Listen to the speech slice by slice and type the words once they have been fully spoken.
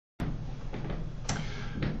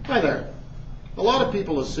Hi there. A lot of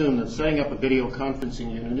people assume that setting up a video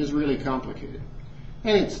conferencing unit is really complicated.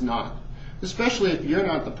 And it's not. Especially if you're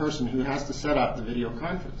not the person who has to set up the video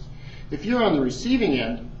conference. If you're on the receiving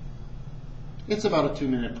end, it's about a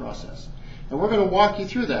 2-minute process. And we're going to walk you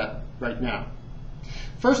through that right now.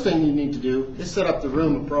 First thing you need to do is set up the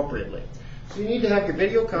room appropriately. So you need to have your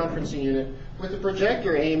video conferencing unit with a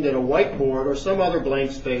projector aimed at a whiteboard or some other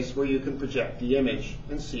blank space where you can project the image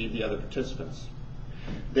and see the other participants.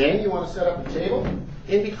 Then you want to set up a table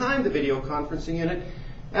in behind the video conferencing unit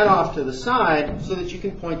and off to the side so that you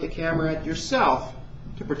can point the camera at yourself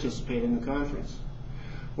to participate in the conference.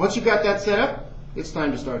 Once you've got that set up, it's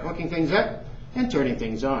time to start hooking things up and turning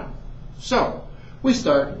things on. So, we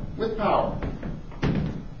start with power.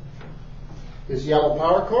 This yellow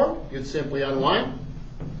power cord, you'd simply unwind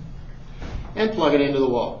and plug it into the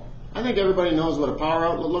wall. I think everybody knows what a power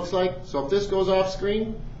outlet looks like, so if this goes off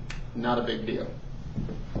screen, not a big deal.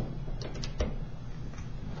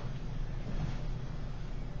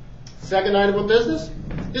 Second item of business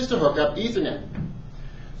is to hook up Ethernet.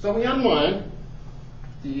 So we unwind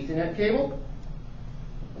the Ethernet cable.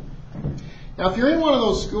 Now if you're in one of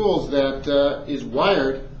those schools that is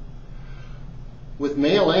wired with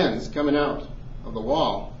male ends coming out of the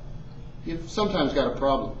wall, you've sometimes got a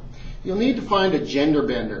problem. You'll need to find a gender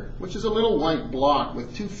bender, which is a little white block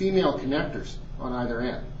with 2 female connectors on either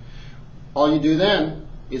end. All you do then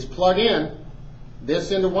is plug in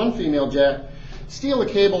this into one female jack, steal the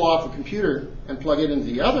cable off a computer and plug it into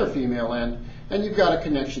the other female end, and you've got a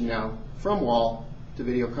connection now from wall to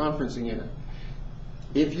video conferencing unit.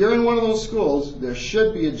 If you're in one of those schools, there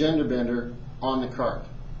should be a gender bender on the cart.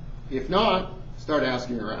 If not, start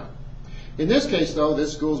asking around. In this case though,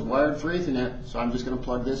 this school's wired for Ethernet, so I'm just going to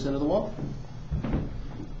plug this into the wall.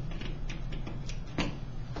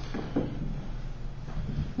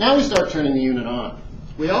 Now we start turning the unit on.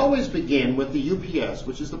 We always begin with the UPS,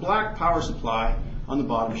 which is the black power supply on the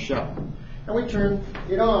bottom shelf. And we turn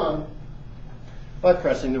it on by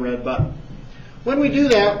pressing the red button. When we do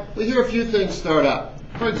that, we hear a few things start up.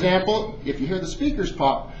 For example, if you hear the speakers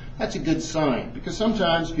pop, that's a good sign, because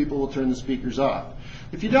sometimes people will turn the speakers off.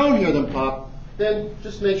 If you don't hear them pop, then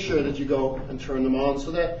just make sure that you go and turn them on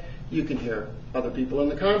so that you can hear other people in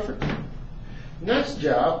the conference. Next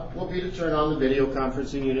job will be to turn on the video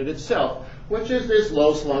conferencing unit itself, which is this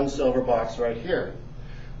low-slung silver box right here.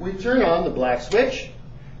 We turn on the black switch,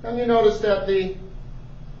 and you notice that the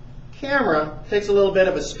camera takes a little bit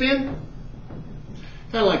of a spin,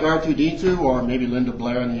 kind of like R2-D2 or maybe Linda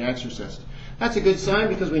Blair in The Exorcist. That's a good sign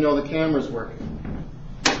because we know the camera's working.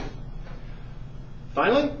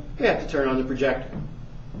 Finally, we have to turn on the projector.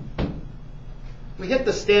 We hit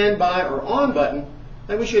the standby or on button,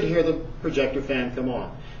 and we should hear the projector fan come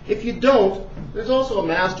on. If you don't, there's also a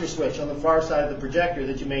master switch on the far side of the projector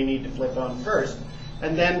that you may need to flip on first,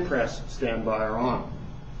 and then press standby or on.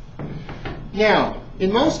 Now,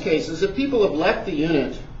 in most cases, if people have left the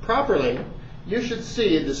unit properly, you should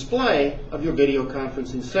see a display of your video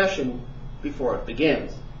conferencing session before it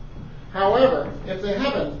begins. However, if they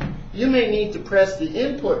haven't, you may need to press the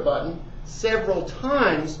input button several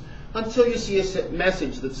times until you see a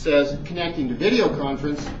message that says connecting to video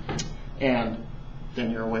conference, and then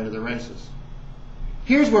you're away to the races.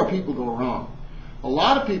 Here's where people go wrong. A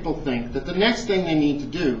lot of people think that the next thing they need to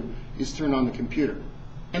do is turn on the computer.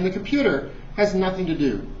 And the computer has nothing to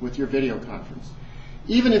do with your video conference.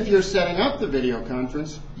 Even if you're setting up the video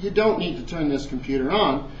conference, you don't need to turn this computer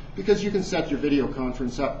on because you can set your video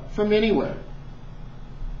conference up from anywhere.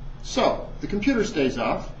 So, the computer stays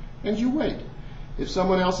off and you wait. If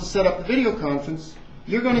someone else has set up the video conference,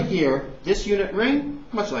 you're going to hear this unit ring,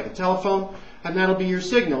 much like a telephone, and that'll be your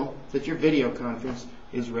signal that your video conference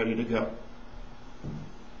is ready to go.